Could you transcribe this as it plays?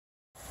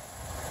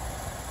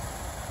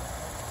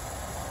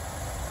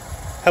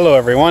Hello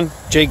everyone,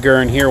 Jake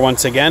Gurn here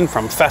once again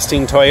from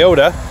Festing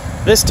Toyota,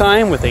 this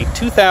time with a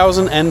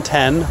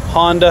 2010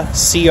 Honda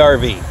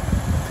CRV.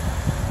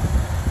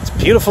 It's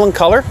beautiful in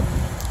color,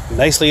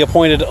 nicely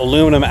appointed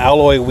aluminum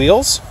alloy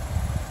wheels.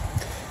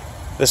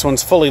 This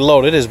one's fully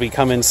loaded. As we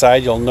come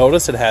inside, you'll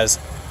notice it has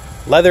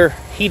leather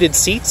heated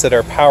seats that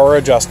are power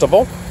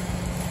adjustable,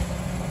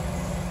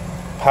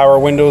 power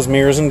windows,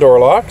 mirrors, and door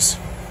locks.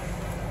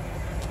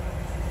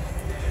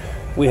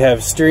 We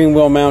have steering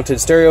wheel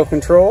mounted stereo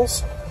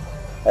controls,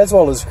 as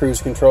well as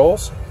cruise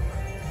controls.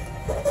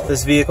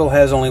 This vehicle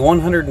has only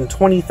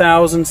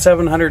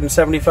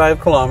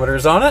 120,775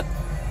 kilometers on it.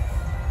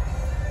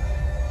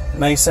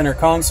 Nice center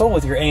console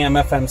with your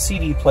AM/FM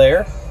CD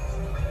player.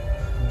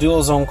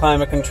 Dual zone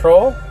climate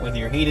control with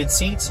your heated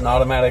seats and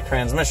automatic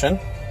transmission.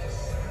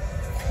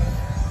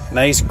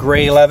 Nice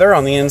gray leather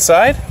on the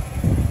inside.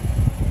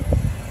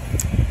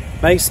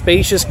 Nice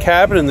spacious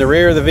cabin in the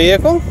rear of the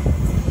vehicle.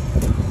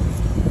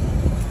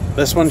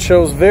 This one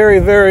shows very,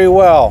 very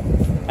well.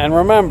 And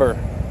remember,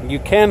 you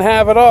can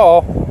have it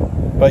all,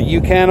 but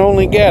you can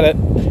only get it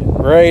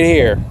right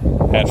here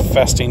at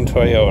Festing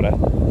Toyota.